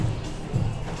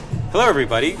Hello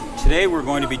everybody. Today we're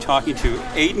going to be talking to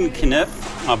Aidan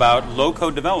Cuniffe about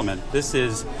low-code development. This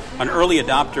is an early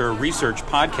adopter research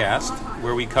podcast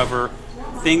where we cover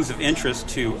things of interest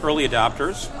to early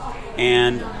adopters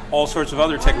and all sorts of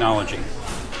other technology.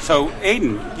 So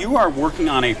Aidan, you are working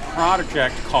on a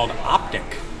project called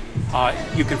Optic.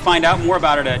 You can find out more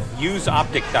about it at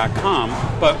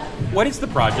useoptic.com, but what is the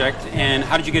project and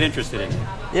how did you get interested in it?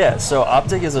 Yeah, so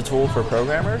Optic is a tool for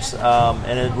programmers,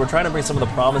 and we're trying to bring some of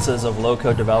the promises of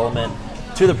low-code development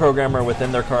to the programmer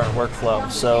within their current workflow.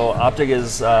 So Optic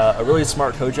is a really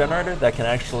smart code generator that can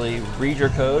actually read your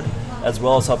code as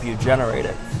well as help you generate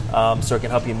it. So it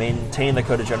can help you maintain the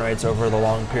code it generates over the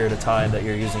long period of time that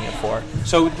you're using it for.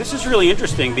 So this is really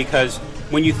interesting because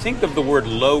when you think of the word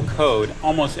low code,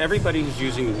 almost everybody who's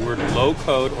using the word low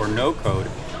code or no code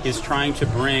is trying to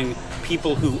bring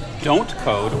people who don't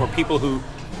code or people who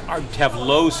have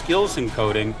low skills in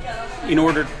coding in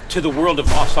order to the world of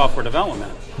software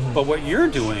development. Mm-hmm. But what you're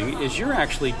doing is you're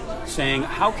actually saying,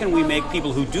 how can we make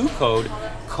people who do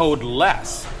code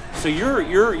less? So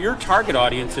your target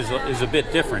audience is a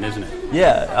bit different, isn't it?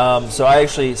 Yeah, so I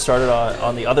actually started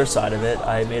on the other side of it.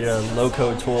 I made a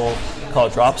low-code tool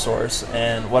called DropSource,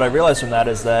 and what I realized from that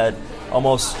is that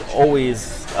almost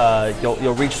always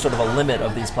you'll reach sort of a limit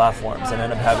of these platforms and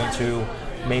end up having to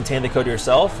maintain the code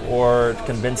yourself or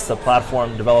convince the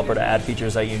platform developer to add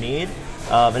features that you need.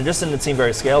 And it just didn't seem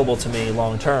very scalable to me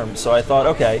long term. So I thought,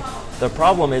 okay, the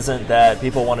problem isn't that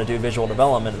people want to do visual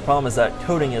development. The problem is that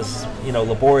coding is,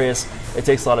 laborious. It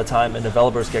takes a lot of time, and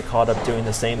developers get caught up doing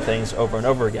the same things over and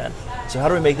over again. So how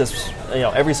do we make this,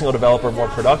 every single developer more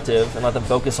productive and let them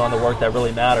focus on the work that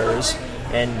really matters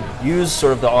and use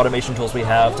sort of the automation tools we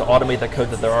have to automate the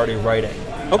code that they're already writing?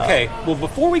 Okay, well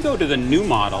before we go to the new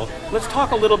model, let's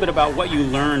talk a little bit about what you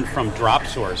learned from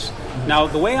DropSource. Mm-hmm. Now,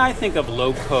 the way I think of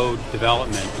low-code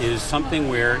development is something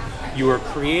where you are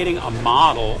creating a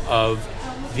model of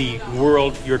the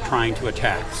world you're trying to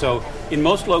attack. So in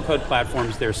most low-code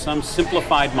platforms, there's some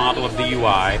simplified model of the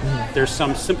UI, there's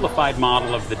some simplified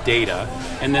model of the data,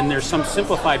 and then there's some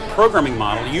simplified programming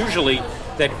model, usually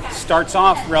that starts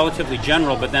off relatively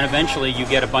general, but then eventually you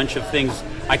get a bunch of things,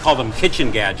 I call them kitchen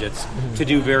gadgets, to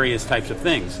do various types of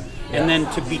things. Yeah. And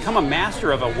then to become a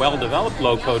master of a well-developed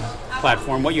low-code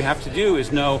platform, what you have to do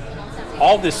is know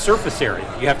all this surface area.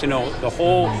 You have to know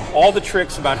all the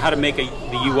tricks about how to make the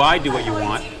UI do what you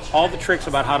want, all the tricks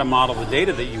about how to model the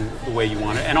data the way you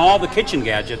want it, and all the kitchen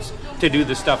gadgets to do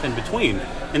the stuff in between.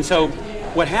 And so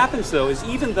what happens though is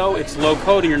even though it's low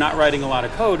code and you're not writing a lot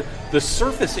of code, the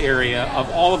surface area of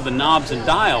all of the knobs and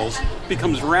dials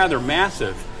becomes rather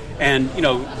massive. And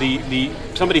the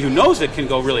somebody who knows it can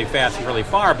go really fast and really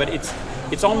far, but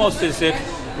it's almost as if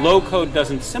low code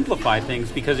doesn't simplify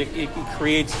things because it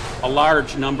creates a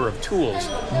large number of tools.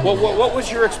 What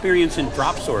was your experience in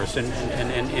DropSource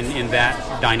and in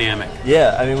that dynamic?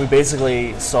 Yeah, I mean, we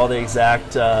basically saw the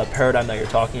exact paradigm that you're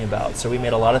talking about. So we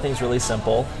made a lot of things really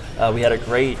simple. We had a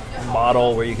great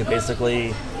model where you could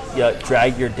basically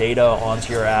drag your data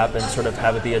onto your app and sort of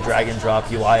have it be a drag and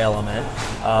drop UI element.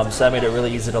 So that made it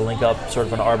really easy to link up sort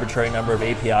of an arbitrary number of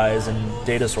APIs and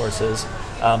data sources.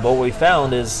 But what we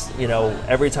found is,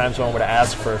 every time someone were to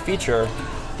ask for a feature,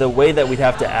 the way that we'd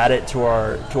have to add it to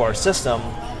our system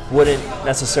wouldn't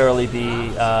necessarily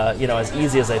be as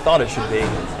easy as they thought it should be.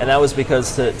 And that was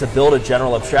because to build a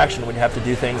general abstraction, we'd have to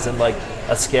do things in like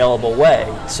a scalable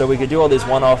way. So we could do all these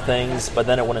one-off things, but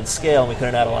then it wouldn't scale and we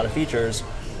couldn't add a lot of features.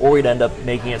 Or we'd end up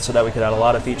making it so that we could add a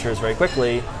lot of features very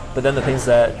quickly, but then the things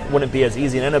that wouldn't be as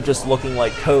easy and end up just looking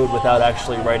like code without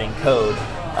actually writing code.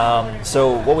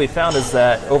 So what we found is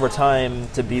that over time,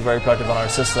 to be very productive on our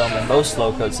system and most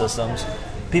low-code systems,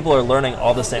 people are learning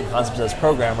all the same concepts as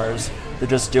programmers. They're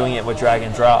just doing it with drag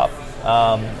and drop.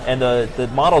 And the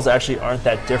models actually aren't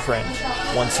that different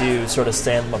once you sort of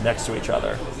stand them up next to each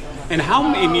other. And how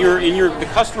the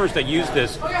customers that use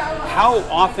this, how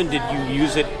often did you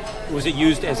use it? Was it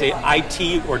used as a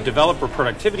IT or developer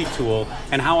productivity tool,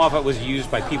 and how often was it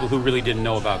used by people who really didn't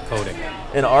know about coding?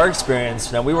 In our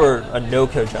experience, now we were a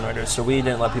no-code generator, so we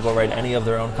didn't let people write any of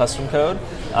their own custom code,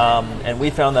 and we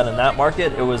found that in that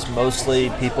market, it was mostly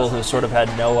people who sort of had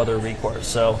no other recourse.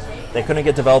 So they couldn't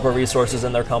get developer resources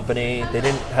in their company, they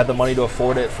didn't have the money to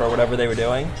afford it for whatever they were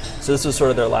doing, so this was sort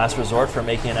of their last resort for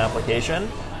making an application,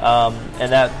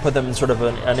 and that put them in sort of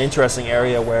an interesting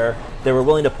area where they were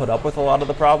willing to put up with a lot of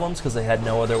the problems because they had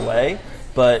no other way,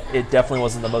 but it definitely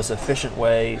wasn't the most efficient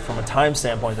way from a time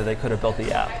standpoint that they could have built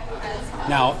the app.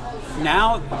 Now,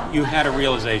 now you had a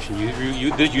realization.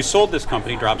 You sold this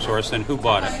company, DropSource, and who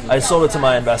bought it? I sold it to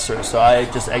my investors, so I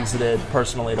just exited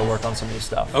personally to work on some new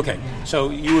stuff. Okay, so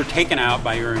you were taken out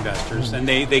by your investors, and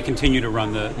they continue to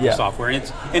run the software,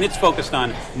 and it's focused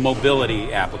on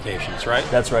mobility applications, right?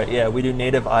 That's right. Yeah, we do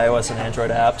native iOS and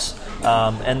Android apps,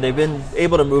 and they've been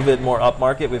able to move it more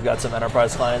upmarket. We've got some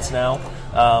enterprise clients now,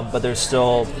 but there's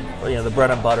still, the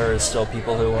bread and butter is still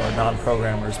people who are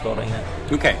non-programmers building it.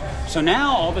 Okay, so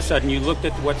now all of a sudden you looked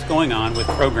at what's going on with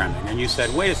programming, and you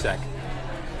said, wait a sec.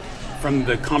 From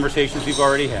the conversations we've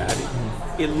already had,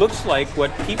 it looks like what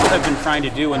people have been trying to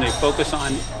do when they focus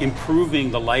on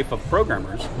improving the life of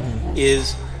programmers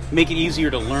is make it easier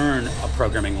to learn a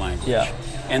programming language. Yeah.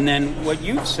 And then what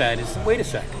you've said is, wait a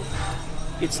sec.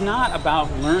 It's not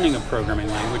about learning a programming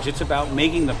language, it's about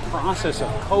making the process of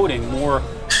coding more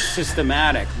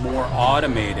systematic, more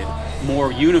automated,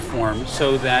 more uniform,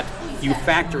 so that you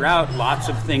factor out lots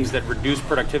of things that reduce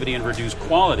productivity and reduce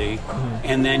quality,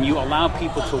 and then you allow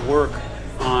people to work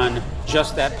on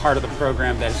just that part of the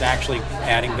program that is actually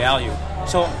adding value.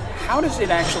 So how does it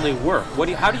actually work?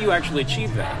 How do you actually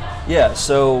achieve that? Yeah,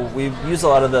 so we've used a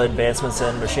lot of the advancements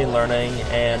in machine learning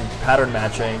and pattern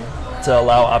matching to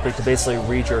allow Optic to basically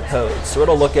read your code. So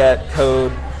it'll look at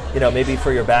code, maybe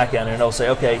for your backend, and it'll say,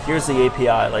 okay, here's the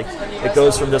API. Like, it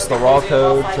goes from just the raw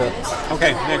code to...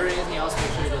 Okay.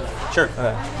 Sure.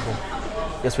 Okay,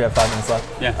 cool. Guess we have 5 minutes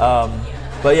left. Yeah.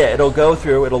 But yeah, it'll go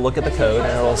through, it'll look at the code,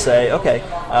 and it'll say, okay,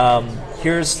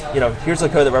 here's the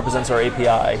code that represents our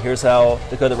API. Here's how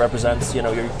the code that represents,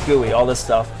 your GUI, all this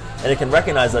stuff. And it can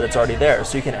recognize that it's already there.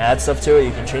 So you can add stuff to it,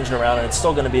 you can change it around, and it's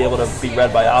still going to be able to be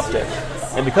read by Optic.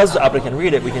 And because Optic can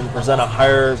read it, we can present a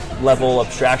higher level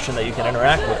abstraction that you can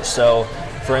interact with. So,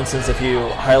 for instance, if you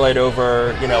highlight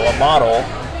over, a model,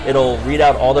 it'll read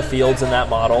out all the fields in that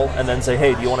model and then say,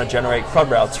 hey, do you want to generate CRUD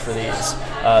routes for these?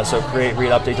 So create,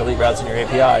 read, update, delete routes in your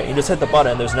API. You just hit the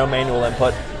button, there's no manual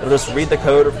input. It'll just read the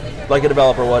code like a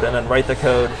developer would and then write the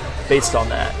code based on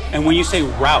that. And when you say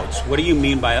routes, what do you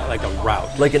mean by like a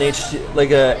route? Like an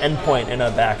endpoint in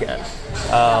a backend.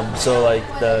 So like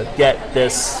the get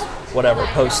this, whatever,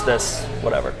 post this,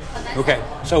 whatever. Okay,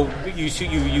 so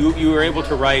you were able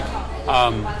to write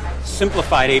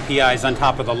simplified APIs on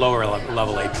top of the lower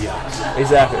level APIs.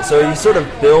 Exactly. So you sort of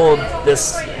build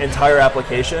this entire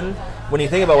application. When you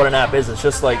think about what an app is, it's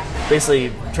just like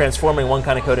basically transforming one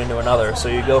kind of code into another. So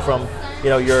you go from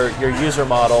your user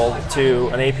model to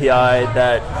an API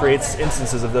that creates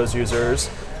instances of those users,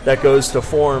 that goes to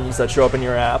forms that show up in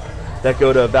your app, that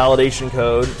go to validation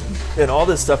code, and all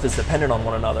this stuff is dependent on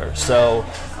one another. So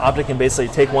Optic can basically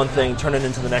take one thing, turn it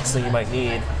into the next thing you might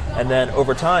need, and then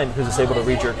over time, because it's able to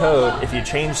read your code, if you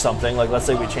change something, like let's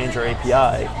say we change our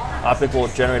API, Optic will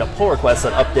generate a pull request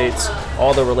that updates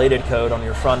all the related code on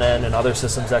your front end and other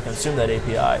systems that consume that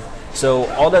API. So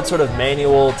all that sort of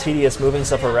manual, tedious moving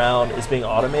stuff around is being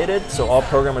automated. So all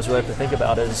programmers really have to think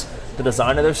about is the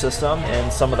design of their system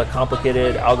and some of the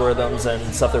complicated algorithms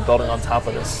and stuff they're building on top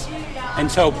of this. And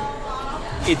so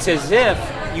it's as if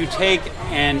you take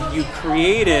and you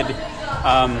created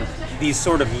these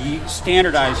sort of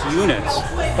standardized units,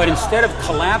 but instead of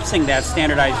collapsing that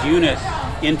standardized unit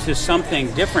into something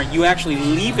different, you actually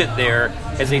leave it there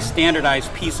as a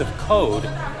standardized piece of code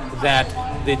that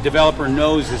the developer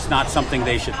knows is not something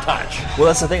they should touch. Well,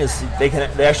 that's the thing is they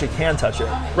actually can touch it.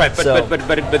 Right,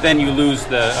 but then you lose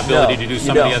the ability to do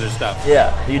some of the other stuff.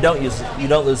 Yeah, you don't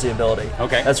lose the ability.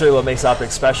 Okay. That's really what makes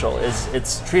Optic special. Is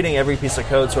it's treating every piece of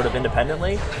code sort of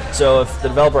independently. So if the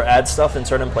developer adds stuff in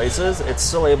certain places, it's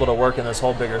still able to work in this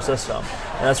whole bigger system.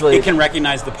 And that's really it can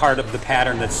recognize the part of the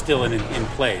pattern that's still in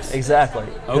place. Exactly.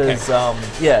 Okay.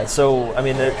 So I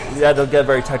mean, it'll get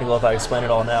very technical if I explain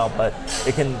it all now, but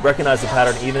it can recognize the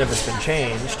pattern even if it's been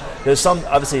changed. There's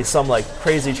obviously some like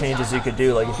crazy changes you could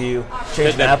do, like if you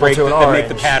change an apple to an orange. That make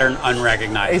the pattern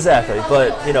unrecognizable. Exactly,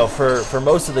 but for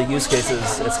most of the use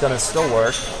cases, it's going to still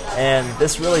work, and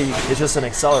this really is just an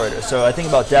accelerator. So I think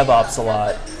about DevOps a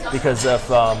lot because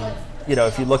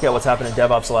if you look at what's happened in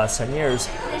DevOps the last 10 years,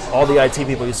 all the IT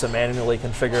people used to manually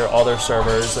configure all their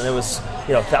servers, and it was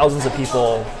thousands of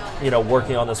people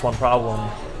working on this one problem,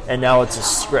 and now it's a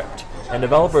script. And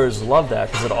developers love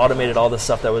that because it automated all the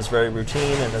stuff that was very routine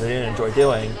and that they didn't enjoy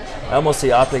doing. I almost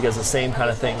see Optic as the same kind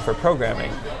of thing for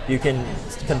programming. You can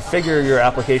configure your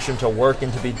application to work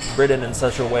and to be written in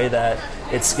such a way that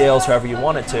it scales however you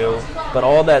want it to, but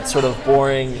all that sort of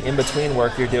boring in-between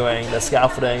work you're doing, the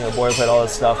scaffolding, the boilerplate, all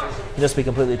this stuff, can just be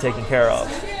completely taken care of.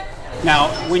 Now,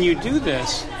 when you do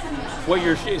this, what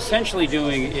you're essentially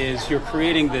doing is you're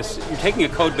taking a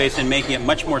code base and making it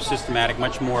much more systematic,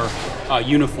 much more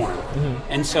uniform.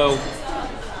 Mm-hmm. And so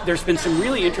there's been some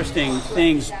really interesting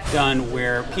things done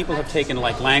where people have taken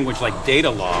like language like data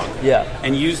log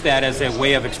and used that as a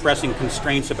way of expressing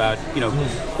constraints about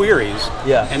queries,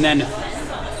 and then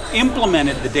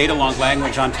implemented the data log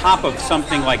language on top of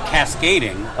something like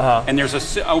cascading. And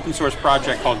there's an open source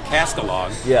project called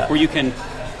Castalog where you can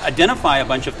identify a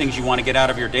bunch of things you want to get out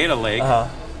of your data lake,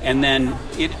 and then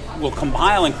it will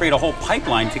compile and create a whole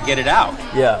pipeline to get it out.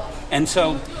 And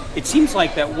so it seems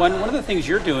like that one of the things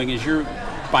you're doing is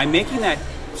by making that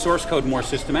source code more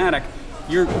systematic,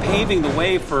 you're paving the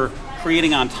way for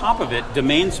creating on top of it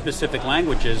domain-specific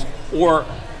languages or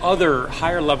other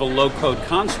higher-level low-code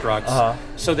constructs,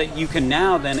 so that you can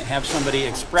now then have somebody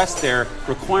express their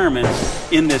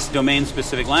requirements in this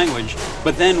domain-specific language.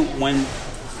 But then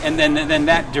then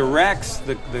that directs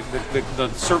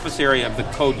the surface area of the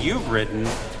code you've written,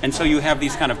 and so you have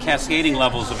these kind of cascading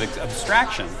levels of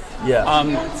abstraction.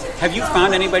 Have you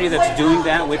found anybody that's doing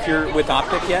that with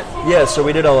Optic yet? Yeah, so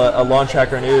we did a Launch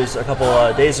Hacker News a couple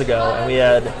days ago, and we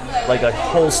had like a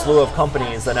whole slew of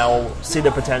companies that now see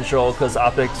the potential because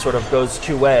Optic sort of goes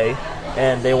two-way,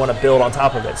 and they want to build on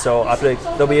top of it. So Optic,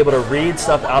 they'll be able to read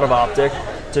stuff out of Optic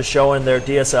to show in their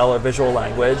DSL or visual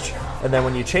language, and then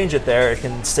when you change it there, it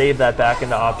can save that back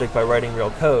into Optic by writing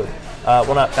real code.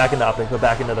 Well, not back into Optic, but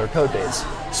back into their code base.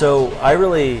 So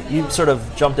you sort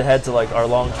of jumped ahead to like our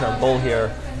long-term goal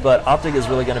here, but Optic is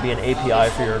really going to be an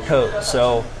API for your code.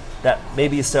 So that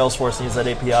maybe Salesforce needs that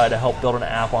API to help build an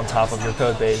app on top of your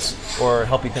code base or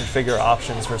help you configure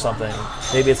options for something.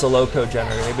 Maybe it's a low-code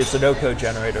generator, maybe it's a no-code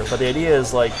generator. But the idea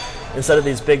is like, instead of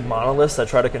these big monoliths that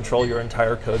try to control your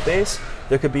entire code base,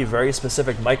 there could be very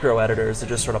specific micro editors that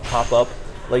just sort of pop up,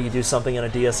 like you do something in a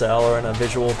DSL or in a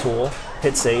visual tool,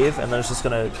 hit save, and then it's just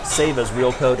going to save as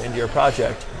real code into your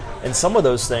project. And some of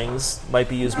those things might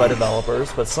be used by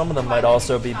developers, but some of them might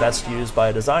also be best used by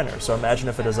a designer. So imagine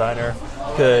if a designer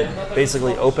could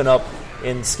basically open up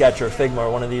in Sketch or Figma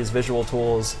or one of these visual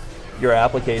tools your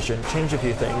application, change a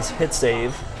few things, hit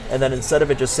save, and then instead of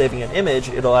it just saving an image,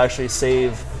 it'll actually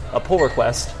save a pull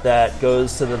request that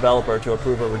goes to the developer to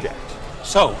approve or reject.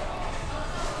 So,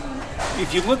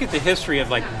 if you look at the history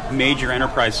of like major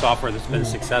enterprise software that's been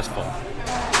successful,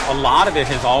 a lot of it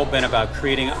has all been about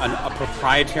creating a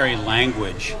proprietary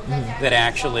language that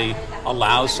actually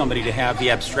allows somebody to have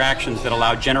the abstractions that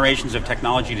allow generations of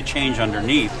technology to change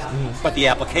underneath, but the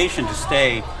application to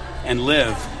stay and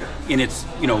live in its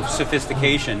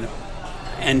sophistication.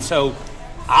 And so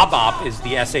ABAP is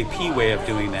the SAP way of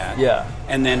doing that.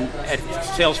 And then at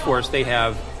Salesforce they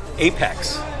have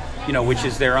Apex, which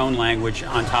is their own language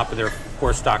on top of their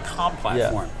Force.com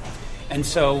platform. And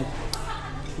so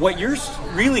what you're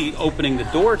really opening the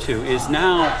door to is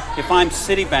now, if I'm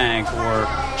Citibank or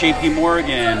JP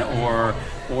Morgan or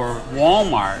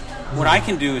Walmart, what I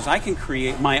can do is I can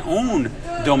create my own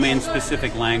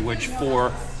domain-specific language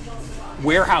for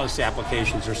warehouse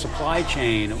applications or supply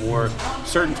chain or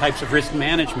certain types of risk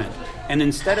management. And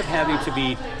instead of having to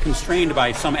be constrained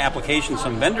by some application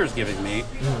some vendor's giving me,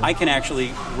 I can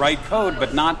actually write code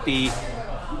but not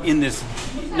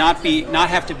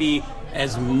have to be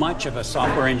as much of a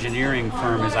software engineering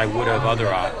firm as I would have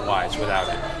otherwise without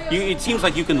it. It seems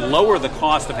like you can lower the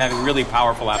cost of having really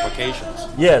powerful applications.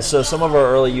 Yeah, so some of our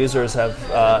early users have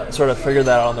sort of figured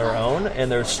that out on their own, and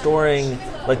they're storing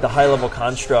like the high-level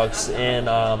constructs in,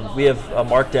 we have a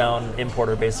Markdown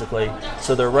importer basically.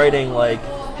 So they're writing like,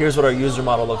 here's what our user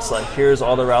model looks like, here's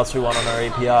all the routes we want on our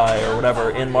API or whatever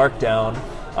in Markdown.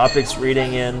 Optic's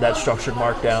reading in that structured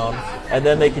Markdown, and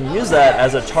then they can use that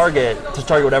as a target to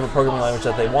target whatever programming language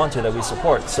that they want to, that we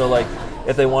support. So like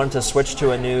if they wanted to switch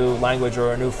to a new language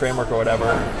or a new framework or whatever,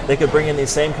 they could bring in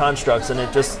these same constructs, and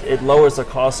it lowers the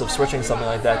cost of switching something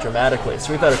like that dramatically.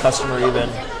 So we've had a customer even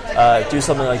do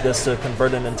something like this to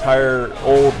convert an entire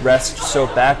old REST SOAP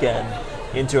backend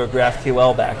into a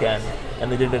GraphQL backend.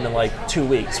 And they did it in like 2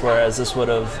 weeks, whereas this would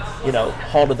have,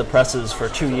 halted the presses for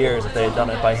 2 years if they had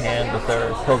done it by hand with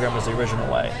their programmers the original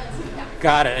way.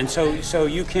 Got it. And so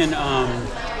you can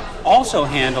also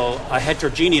handle a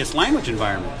heterogeneous language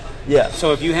environment. Yeah.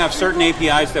 So if you have certain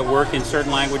APIs that work in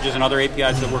certain languages and other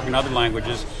APIs that work in other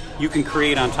languages, you can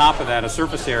create on top of that a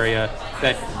surface area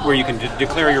where you can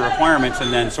declare your requirements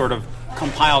and then sort of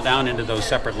compile down into those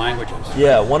separate languages.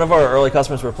 Yeah, one of our early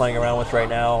customers we're playing around with right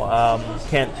now,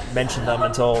 can't mention them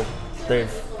until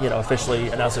they've officially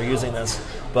announced they're using this,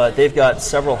 but they've got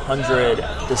several hundred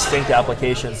distinct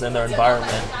applications in their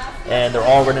environment and they're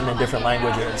all written in different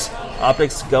languages.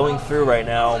 Optic's going through right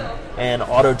now and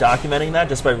auto-documenting that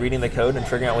just by reading the code and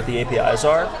figuring out what the APIs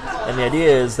are. And the idea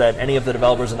is that any of the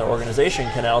developers in their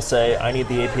organization can now say, I need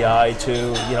the API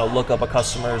to look up a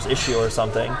customer's issue or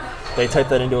something. They type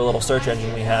that into a little search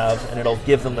engine we have, and it'll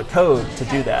give them the code to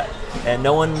do that. And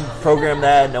no one programmed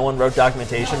that, no one wrote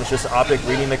documentation. It's just Optic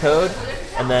reading the code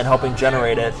and then helping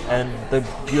generate it. And the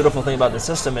beautiful thing about the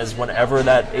system is whenever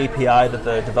that API that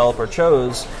the developer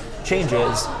chose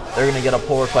changes, they're going to get a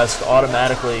pull request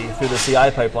automatically through the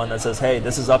CI pipeline that says, hey,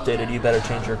 this is updated, you better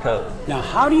change your code. Now,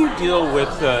 how do you deal with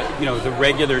the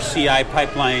regular CI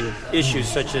pipeline issues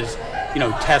such as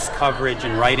test coverage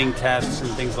and writing tests and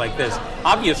things like this?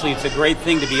 Obviously, it's a great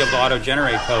thing to be able to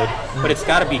auto-generate code, but it's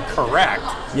got to be correct.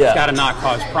 Yeah. It's got to not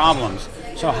cause problems.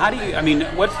 So how do you,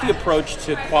 what's the approach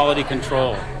to quality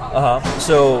control?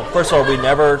 So first of all, we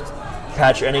never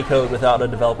patch any code without a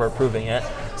developer approving it.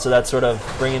 So that's sort of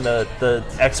bringing the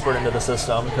expert into the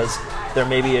system, because there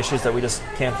may be issues that we just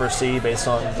can't foresee based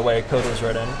on the way a code was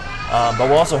written. But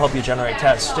we'll also help you generate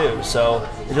tests too. So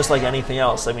just like anything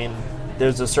else,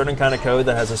 there's a certain kind of code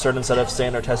that has a certain set of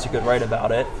standard tests you could write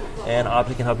about it, and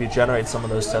Optic can help you generate some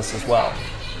of those tests as well.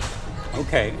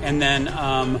 Okay, and then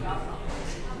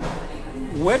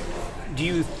what do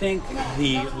you think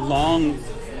the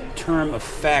long-term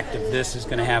effect of this is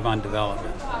going to have on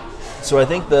development? So I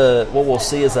think what we'll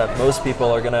see is that most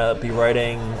people are going to be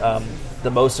writing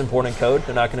the most important code.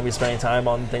 They're not going to be spending time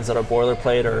on things that are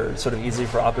boilerplate or sort of easy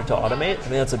for Optic to automate. I think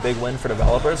that's a big win for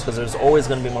developers because there's always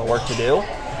going to be more work to do.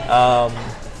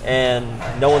 And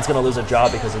no one's going to lose a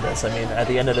job because of this. At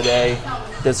the end of the day,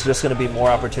 there's just going to be more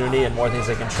opportunity and more things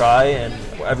they can try, and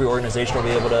every organization will be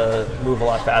able to move a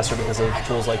lot faster because of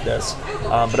tools like this.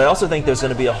 But I also think there's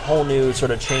going to be a whole new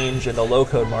sort of change in the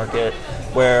low-code market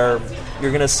where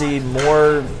you're going to see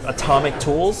more atomic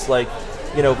tools. Like,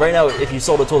 right now, if you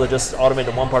sold a tool that just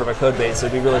automated one part of a code base,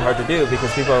 it'd be really hard to do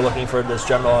because people are looking for this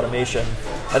general automation.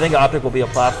 I think Optic will be a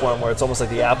platform where it's almost like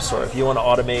the App Store. If you want to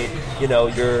automate,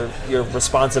 your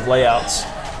responsive layouts,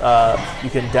 you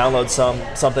can download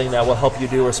something that will help you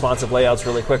do responsive layouts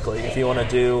really quickly. If you want to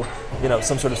do,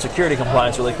 some sort of security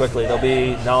compliance really quickly, there'll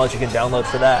be knowledge you can download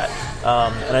for that.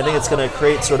 And I think it's going to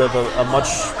create sort of a much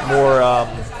more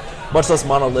much less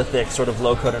monolithic sort of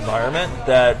low-code environment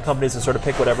that companies can sort of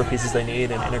pick whatever pieces they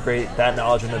need and integrate that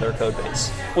knowledge into their code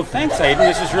base. Well, thanks, Aidan.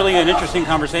 This is really an interesting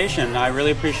conversation. I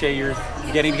really appreciate your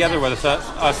getting together with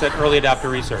us at Early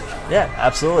Adopter Research. Yeah,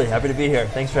 absolutely. Happy to be here.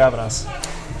 Thanks for having us.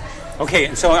 Okay,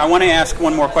 and so I want to ask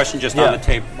one more question just on the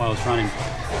tape while it's running.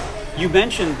 You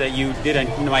mentioned that you did a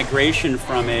migration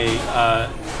from a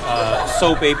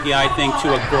SOAP API thing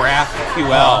to a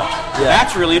GraphQL.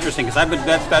 That's really interesting because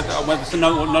that's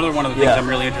another one of the things I'm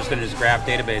really interested in is graph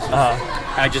databases.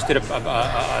 I just did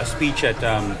a speech at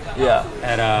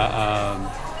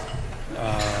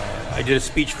I did a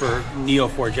speech for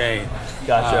Neo4j.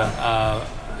 Gotcha.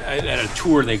 At a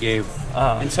tour they gave,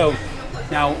 and so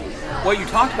now what you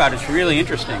talked about is really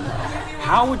interesting.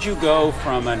 How would you go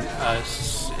from an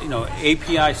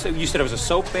API? So you said it was a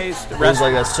SOAP-based. It was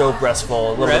like a SOAP RESTful,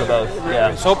 a little bit of both.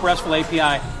 Yeah. SOAP RESTful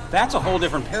API. That's a whole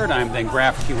different paradigm than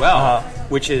GraphQL,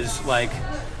 which is like,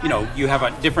 you have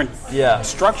a different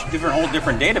structure,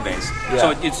 different database.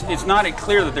 So it's not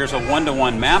clear that there's a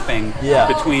one-to-one mapping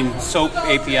between SOAP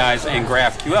APIs and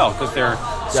GraphQL because they're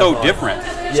so different.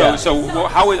 So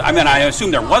how is? I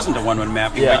assume there wasn't a one-to-one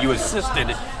mapping, but you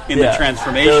assisted in the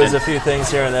transformation. There was a few things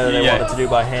here and there that they wanted to do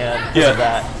by hand because of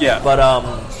that. Yeah. But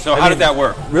so how did that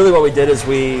work? Really, what we did is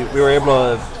we were able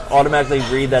to automatically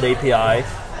read that API.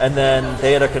 And then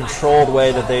they had a controlled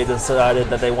way that they decided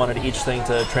that they wanted each thing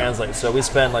to translate. So we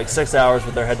spent like 6 hours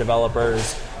with their head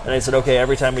developers, and they said, okay,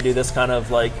 every time we do this kind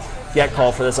of like get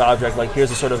call for this object, like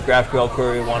here's a sort of GraphQL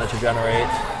query we wanted to generate.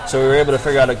 So we were able to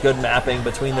figure out a good mapping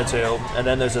between the two. And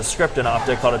then there's a script in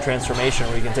Optic called a transformation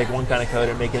where you can take one kind of code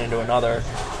and make it into another.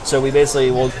 So we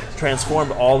basically will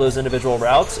transform all those individual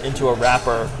routes into a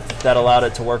wrapper that allowed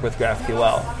it to work with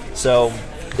GraphQL. So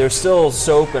there's still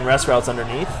SOAP and REST routes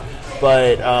underneath,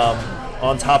 but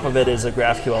on top of it is a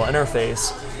GraphQL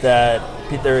interface that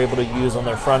they're able to use on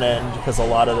their front end because a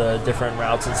lot of the different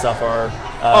routes and stuff are...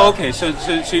 okay, so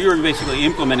you're basically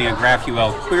implementing a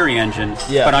GraphQL query engine,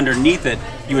 but underneath it,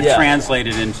 you would translate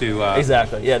it into...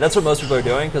 Exactly, that's what most people are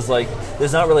doing because like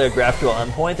there's not really a GraphQL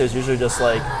endpoint. There's usually just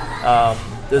like...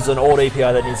 there's an old API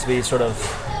that needs to be sort of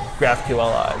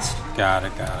GraphQLized. Got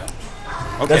it.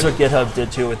 Okay. That's what GitHub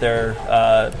did too with their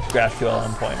GraphQL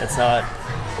endpoint. It's not...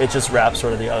 It just wraps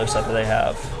sort of the other stuff that they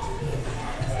have.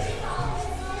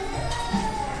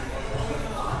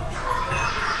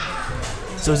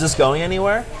 So is this going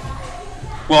anywhere?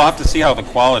 Well, I'll have to see how the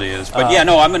quality is. But yeah,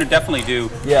 no, I'm going to definitely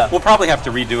do. Yeah. We'll probably have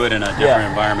to redo it in a different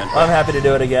environment. I'm happy to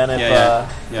do it again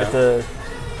if the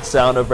sound of